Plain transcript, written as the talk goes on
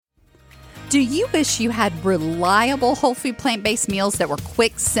Do you wish you had reliable whole food plant-based meals that were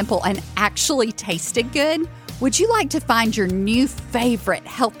quick, simple, and actually tasted good? Would you like to find your new favorite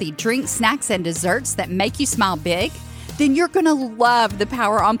healthy drinks, snacks, and desserts that make you smile big? Then you're going to love the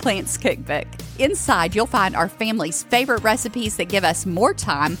Power on Plants cookbook. Inside, you'll find our family's favorite recipes that give us more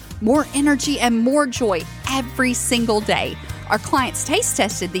time, more energy, and more joy every single day. Our clients taste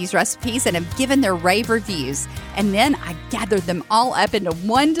tested these recipes and have given their rave reviews. And then I gathered them all up into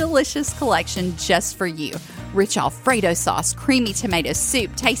one delicious collection just for you. Rich Alfredo sauce, creamy tomato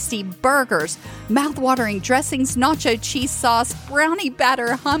soup, tasty burgers, mouth-watering dressings, nacho cheese sauce, brownie batter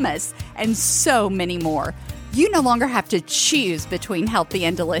hummus, and so many more. You no longer have to choose between healthy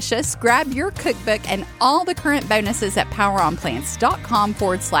and delicious. Grab your cookbook and all the current bonuses at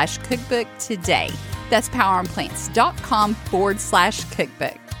poweronplants.com/cookbook today. That's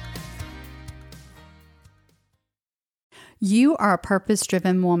poweronplants.com/cookbook. You are a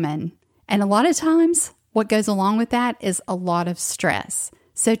purpose-driven woman. And a lot of times, what goes along with that is a lot of stress.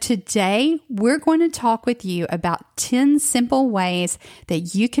 So today, we're going to talk with you about 10 simple ways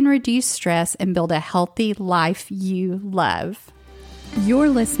that you can reduce stress and build a healthy life you love. You're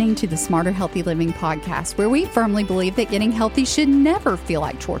listening to the Smarter Healthy Living podcast, where we firmly believe that getting healthy should never feel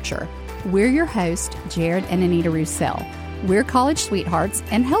like torture. We're your hosts, Jared and Anita Roussel. We're college sweethearts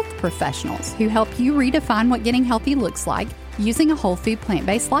and health professionals who help you redefine what getting healthy looks like using a whole food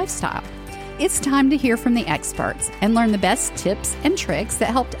plant-based lifestyle. It's time to hear from the experts and learn the best tips and tricks that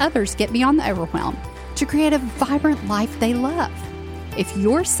helped others get beyond the overwhelm to create a vibrant life they love. If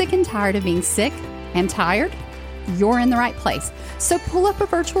you're sick and tired of being sick and tired, you're in the right place. So pull up a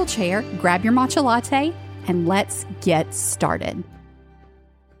virtual chair, grab your matcha latte, and let's get started.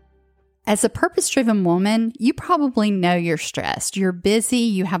 As a purpose-driven woman, you probably know you're stressed. You're busy,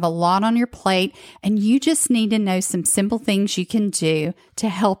 you have a lot on your plate, and you just need to know some simple things you can do to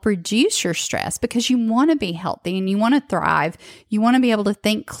help reduce your stress because you want to be healthy and you want to thrive. You want to be able to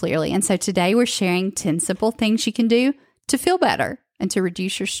think clearly. And so today we're sharing 10 simple things you can do to feel better and to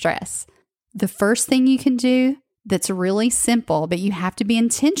reduce your stress. The first thing you can do that's really simple, but you have to be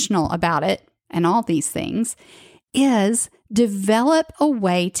intentional about it and all these things, is develop a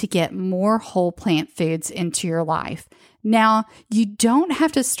way to get more whole plant foods into your life. Now, you don't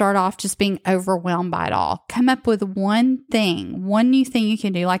have to start off just being overwhelmed by it all. Come up with one thing, one new thing you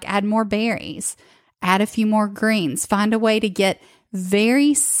can do, like add more berries, add a few more greens, find a way to get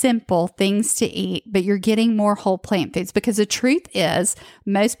very simple things to eat, but you're getting more whole plant foods. Because the truth is,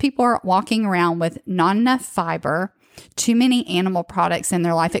 most people are walking around with not enough fiber, too many animal products in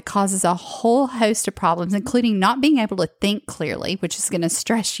their life. It causes a whole host of problems, including not being able to think clearly, which is going to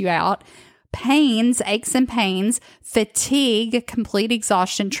stress you out, pains, aches and pains, fatigue, complete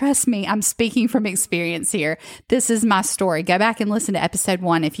exhaustion. Trust me, I'm speaking from experience here. This is my story. Go back and listen to episode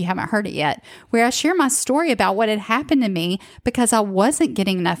 1 if you haven't heard it yet, where I share my story about what had happened to me because I wasn't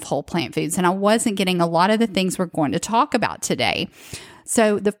getting enough whole plant foods and I wasn't getting a lot of the things we're going to talk about today.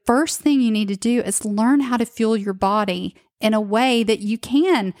 So the first thing you need to do is learn how to fuel your body in a way that you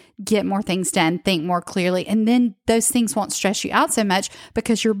can get more things done, think more clearly, and then those things won't stress you out so much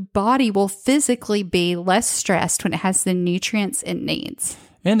because your body will physically be less stressed when it has the nutrients it needs.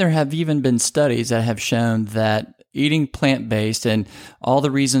 And there have even been studies that have shown that eating plant-based, and all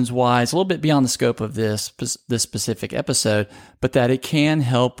the reasons why, it's a little bit beyond the scope of this specific episode, but that it can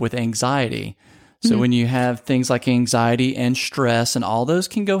help with anxiety. So when you have things like anxiety and stress, and all those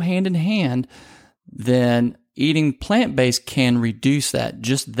can go hand in hand, then eating plant-based can reduce that.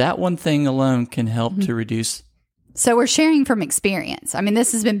 Just that one thing alone can help to reduce. So we're sharing from experience. I mean,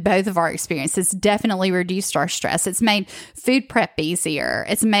 this has been both of our experience. It's definitely reduced our stress. It's made food prep easier.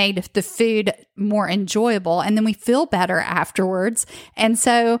 It's made the food more enjoyable. And then we feel better afterwards. And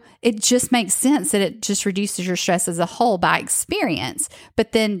so it just makes sense that it just reduces your stress as a whole by experience.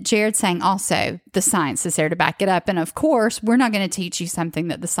 But then Jared's saying also the science is there to back it up. And of course, we're not going to teach you something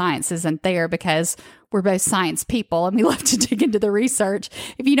that the science isn't there because we're both science people and we love to dig into the research.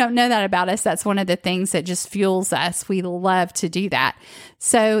 If you don't know that about us, that's one of the things that just fuels us. We love to do that.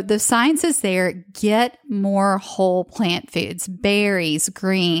 So the science is there. Get more whole plant foods, berries,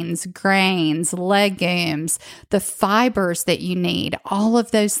 greens, grains, legumes, the fibers that you need. All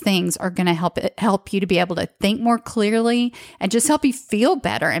of those things are going to help you to be able to think more clearly and just help you feel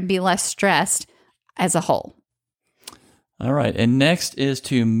better and be less stressed as a whole. All right. And next is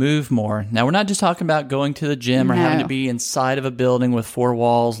to move more. Now, we're not just talking about going to the gym or having to be inside of a building with 4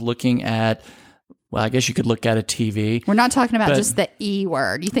 walls looking at, well, I guess you could look at a TV. We're not talking about just the E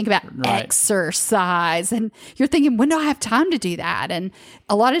word. You think about exercise and you're thinking, when do I have time to do that? And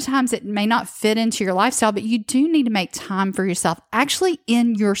a lot of times it may not fit into your lifestyle, but you do need to make time for yourself actually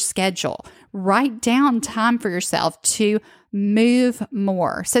in your schedule. write down time for yourself to move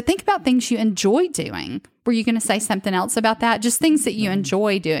more. So think about things you enjoy doing. Were you going to say something else about that? Just things that you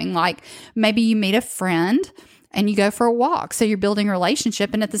enjoy doing. Like maybe you meet a friend and you go for a walk. So you're building a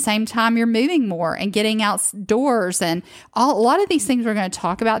relationship, and at the same time, you're moving more and getting outdoors. And a lot of these things we're going to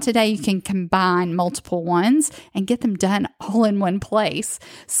talk about today, you can combine multiple ones and get them done all in one place.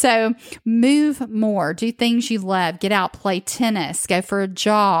 So move more, do things you love, get out, play tennis, go for a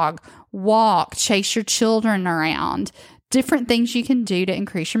jog, walk, chase your children around. Different things you can do to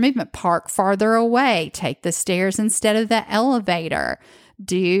increase your movement. Park farther away, take the stairs instead of the elevator.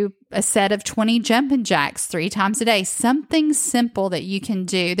 Do a set of 20 jumping jacks 3 times a day. Something simple that you can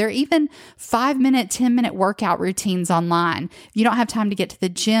do. There are even 5-minute, 10-minute workout routines online. If you don't have time to get to the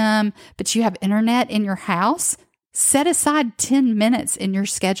gym, but you have internet in your house, set aside 10 minutes in your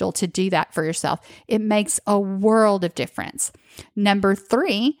schedule to do that for yourself. It makes a world of difference. Number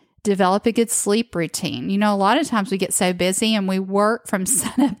 3, develop a good sleep routine. You know, a lot of times we get so busy and we work from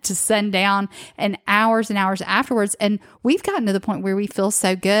sunup to sundown and hours afterwards. And we've gotten to the point where we feel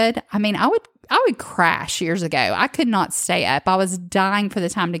so good. I mean, I would crash years ago. I could not stay up. I was dying for the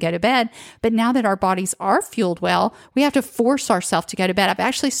time to go to bed. But now that our bodies are fueled well, we have to force ourselves to go to bed. I've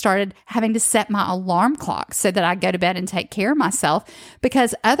actually started having to set my alarm clock so that I go to bed and take care of myself,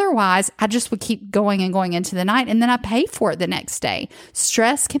 because otherwise I just would keep going and going into the night, and then I pay for it the next day.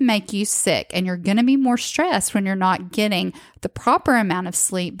 Stress can make you sick, and you're going to be more stressed when you're not getting the proper amount of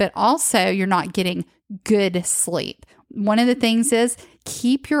sleep, but also you're not getting good sleep. One of the things is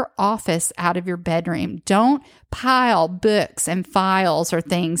keep your office out of your bedroom. Don't pile books and files or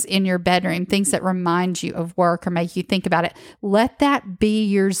things in your bedroom, things that remind you of work or make you think about it. Let that be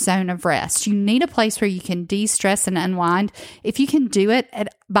your zone of rest. You need a place where you can de-stress and unwind. If you can do it,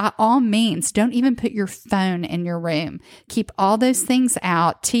 by all means, don't even put your phone in your room. Keep all those things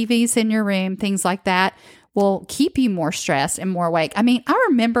out, TVs in your room, things like that will keep you more stressed and more awake. I mean,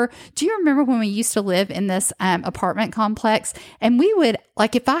 do you remember when we used to live in this apartment complex, and we would,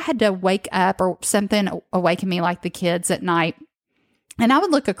 like, if I had to wake up or something awaken me like the kids at night, and I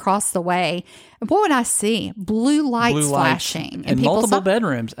would look across the way, what would I see? Blue lights flashing. And multiple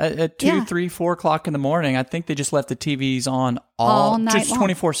bedrooms. At 2, 3, 4 o'clock in the morning, I think they just left the TVs on all night just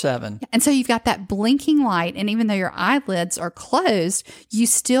 24/7. And so you've got that blinking light, and even though your eyelids are closed, you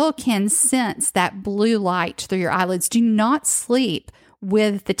still can sense that blue light through your eyelids. Do not sleep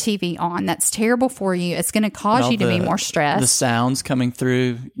with the TV on. That's terrible for you. It's going to cause you to be more stressed. The sounds coming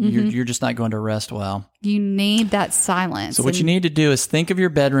through, you're just not going to rest well. You need that silence. So what you need to do is think of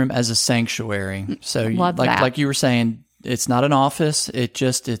your bedroom as a sanctuary. So like you were saying, it's not an office.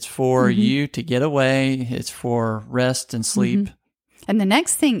 It's for you to get away. It's for rest and sleep. And the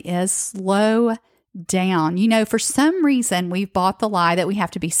next thing is slow down. You know, for some reason, we've bought the lie that we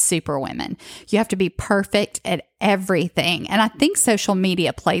have to be super women. You have to be perfect at everything. And I think social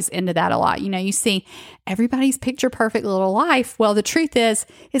media plays into that a lot. You know, you see everybody's picture perfect little life. Well, the truth is,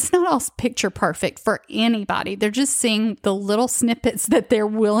 it's not all picture perfect for anybody. They're just seeing the little snippets that they're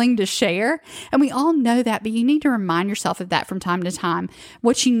willing to share. And we all know that, but you need to remind yourself of that from time to time.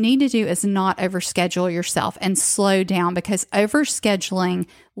 What you need to do is not overschedule yourself and slow down, because overscheduling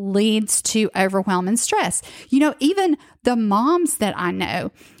leads to overwhelm and stress. You know, even the moms that I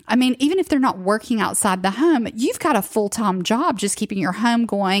know, I mean, even if they're not working outside the home, you've got a full-time job just keeping your home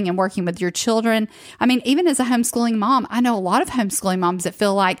going and working with your children. I mean, even as a homeschooling mom, I know a lot of homeschooling moms that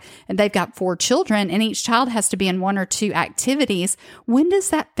feel like they've got 4 children and each child has to be in 1 or 2 activities. When does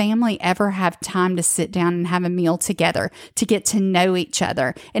that family ever have time to sit down and have a meal together, to get to know each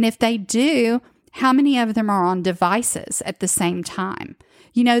other? And if they do, how many of them are on devices at the same time?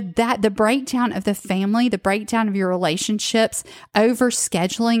 You know, that the breakdown of the family, the breakdown of your relationships,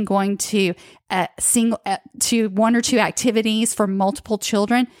 overscheduling, going to to 1 or 2 activities for multiple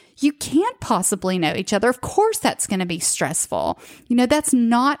children, you can't possibly know each other. Of course, that's going to be stressful. You know, that's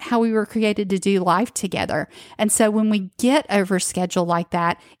not how we were created to do life together. And so when we get overscheduled like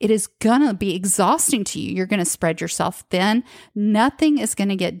that, it is going to be exhausting to you. You're going to spread yourself thin. Nothing is going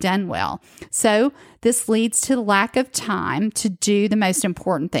to get done well. So this leads to lack of time to do the most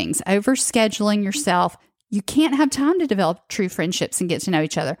important things. Overscheduling yourself. You can't have time to develop true friendships and get to know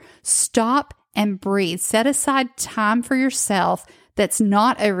each other. Stop and breathe. Set aside time for yourself that's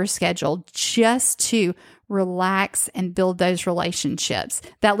not overscheduled, just to relax and build those relationships.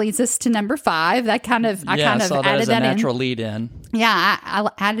 That leads us to number 5. I kind of added that in. Natural lead in. Yeah, I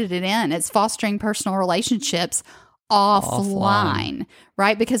added it in. It's fostering personal relationships offline,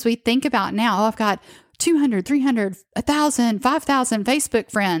 right? Because we think about now, I've got 200, 300, 1,000, 5,000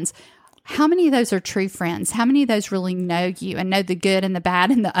 Facebook friends. how many of those are true friends? How many of those really know you and know the good and the bad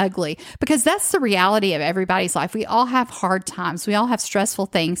and the ugly? Because that's the reality of everybody's life. We all have hard times. We all have stressful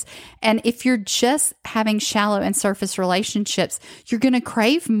things. And if you're just having shallow and surface relationships, you're going to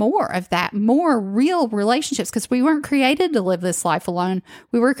crave more of that, more real relationships, because we weren't created to live this life alone.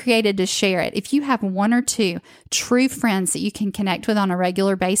 We were created to share it. If you have one or two true friends that you can connect with on a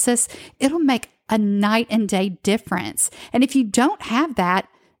regular basis, it'll make a night and day difference. And if you don't have that,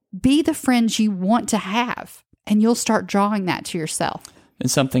 be the friends you want to have, and you'll start drawing that to yourself. And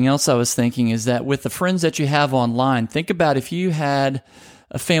something else I was thinking is that with the friends that you have online, think about if you had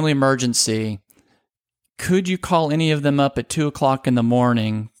a family emergency, could you call any of them up at 2:00 in the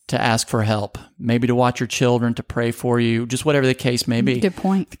morning to ask for help? Maybe to watch your children, to pray for you, just whatever the case may be. Good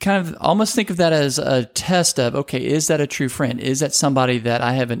point. Kind of almost think of that as a test of, okay, is that a true friend? Is that somebody that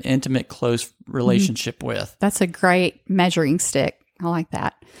I have an intimate, close relationship with? That's a great measuring stick. I like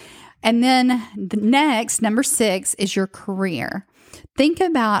that. And then the next, number 6, is your career. Think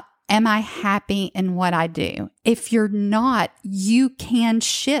about, am I happy in what I do? If you're not, you can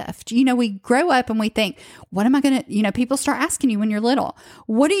shift. We grow up and we think, what am I going to, people start asking you when you're little,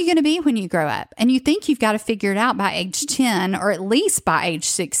 what are you going to be when you grow up? And you think you've got to figure it out by age 10 or at least by age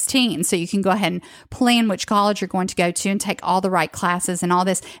 16. So you can go ahead and plan which college you're going to go to and take all the right classes and all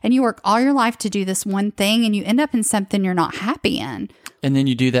this. And you work all your life to do this one thing, and you end up in something you're not happy in. And then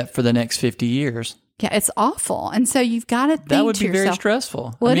you do that for the next 50 years. Yeah, it's awful. And so you've got to think that would be yourself, very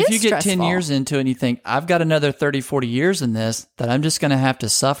stressful. Well, if you get stressful. 10 years into it and you think, I've got another 30, 40 years in this that I'm just going to have to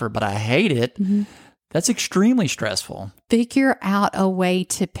suffer, but I hate it, that's extremely stressful. Figure out a way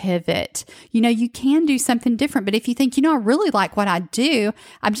to pivot. You can do something different, but if you think, I really like what I do,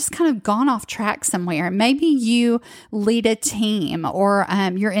 I've just kind of gone off track somewhere. Maybe you lead a team, or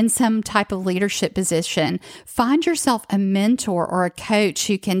you're in some type of leadership position. Find yourself a mentor or a coach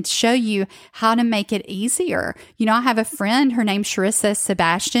who can show you how to make it easier. I have a friend, her name's Sharissa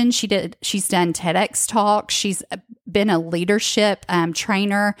Sebastian. She's done TEDx talks. She's been a leadership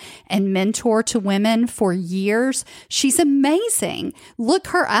trainer and mentor to women for years. She's amazing. Look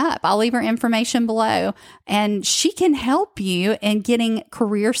her up. I'll leave her information below, and she can help you in getting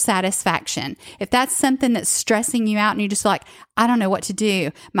career satisfaction. If that's something that's stressing you out and you're just like, I don't know what to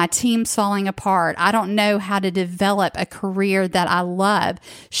do, my team's falling apart, I don't know how to develop a career that I love,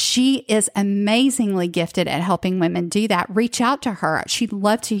 she is amazingly gifted at helping women do that. Reach out to her. She'd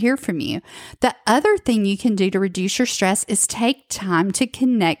love to hear from you. The other thing you can do to reduce your stress is take time to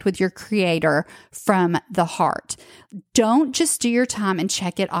connect with your creator from the heart. Don't just do your time and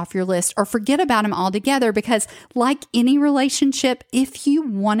check it off your list or forget about them altogether, because like any relationship, if you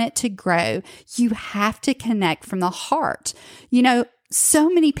want it to grow, you have to connect from the heart. So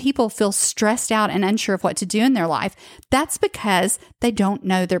many people feel stressed out and unsure of what to do in their life. That's because they don't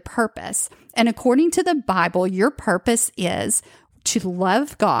know their purpose. And according to the Bible, your purpose is to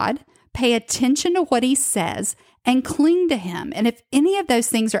love God, pay attention to what He says, and cling to Him. And if any of those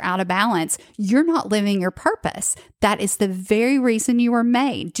things are out of balance, you're not living your purpose. That is the very reason you were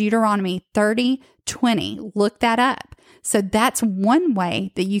made. Deuteronomy 30:20. Look that up. So that's one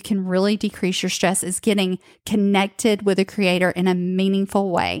way that you can really decrease your stress, is getting connected with a creator in a meaningful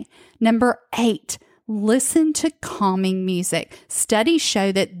way. Number 8, listen to calming music. Studies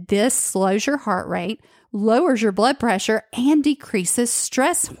show that this slows your heart rate, lowers your blood pressure, and decreases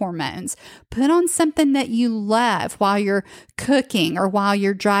stress hormones. Put on something that you love while you're cooking or while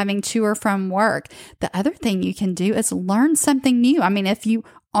you're driving to or from work. The other thing you can do is learn something new. If you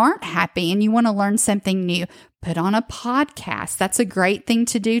aren't happy and you want to learn something new, put on a podcast. That's a great thing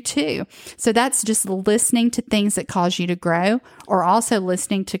to do too. So that's just listening to things that cause you to grow, or also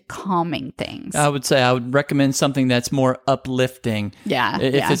listening to calming things. I would say I would recommend something that's more uplifting. Yeah.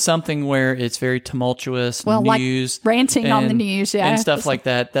 If it's something where it's very tumultuous, news, like ranting on the news, and stuff like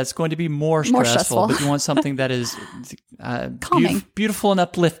that, that's going to be more stressful. But you want something that is calming, beautiful and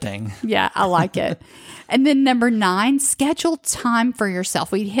uplifting. Yeah, I like it. And then number 9, schedule time for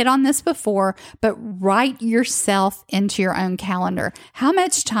yourself. We hit on this before, but write yourself into your own calendar. How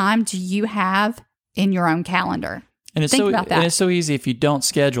much time do you have in your own calendar? And it's about that. And it's so easy if you don't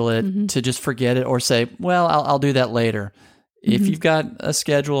schedule it to just forget it or say, well, I'll do that later. If you've got a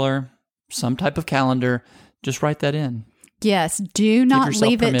scheduler, some type of calendar, just write that in. Yes. Do not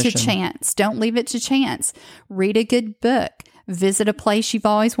leave it to chance. Don't leave it to chance. Read a good book. Visit a place you've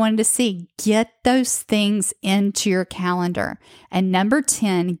always wanted to see. Get those things into your calendar. And number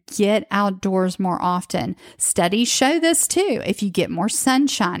 10, get outdoors more often. Studies show this too. If you get more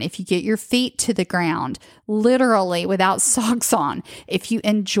sunshine, if you get your feet to the ground, literally without socks on, if you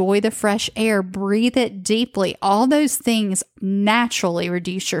enjoy the fresh air, breathe it deeply, all those things naturally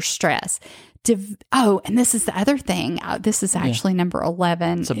reduce your stress. And this is the other thing. This is actually number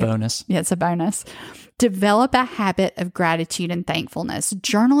 11. It's a bonus. It's a bonus. Develop a habit of gratitude and thankfulness.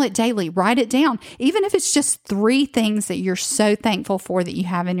 Journal it daily. Write it down. Even if it's just 3 things that you're so thankful for that you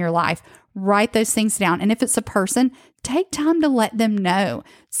have in your life, write those things down. And if it's a person, take time to let them know.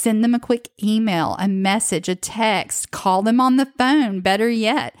 Send them a quick email, a message, a text, call them on the phone. Better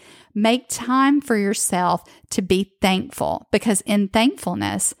yet, make time for yourself to be thankful, because in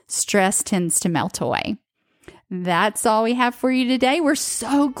thankfulness, stress tends to melt away. That's all we have for you today. We're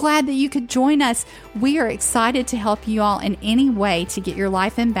so glad that you could join us. We are excited to help you all in any way to get your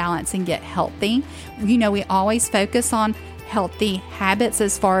life in balance and get healthy. You know, we always focus on healthy habits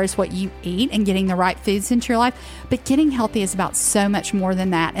as far as what you eat and getting the right foods into your life. But getting healthy is about so much more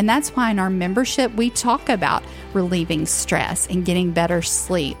than that. And that's why in our membership, we talk about relieving stress and getting better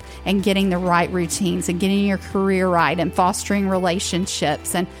sleep and getting the right routines and getting your career right and fostering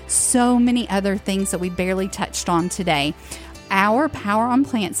relationships and so many other things that we barely touched on today. Our Power on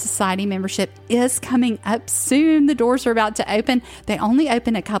Plant Society membership is coming up soon. The doors are about to open. They only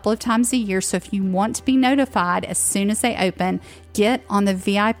open a couple of times a year, so if you want to be notified as soon as they open, get on the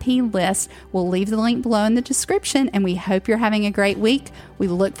VIP list. We'll leave the link below in the description, and we hope you're having a great week. We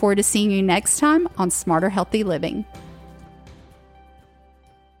look forward to seeing you next time on Smarter Healthy Living.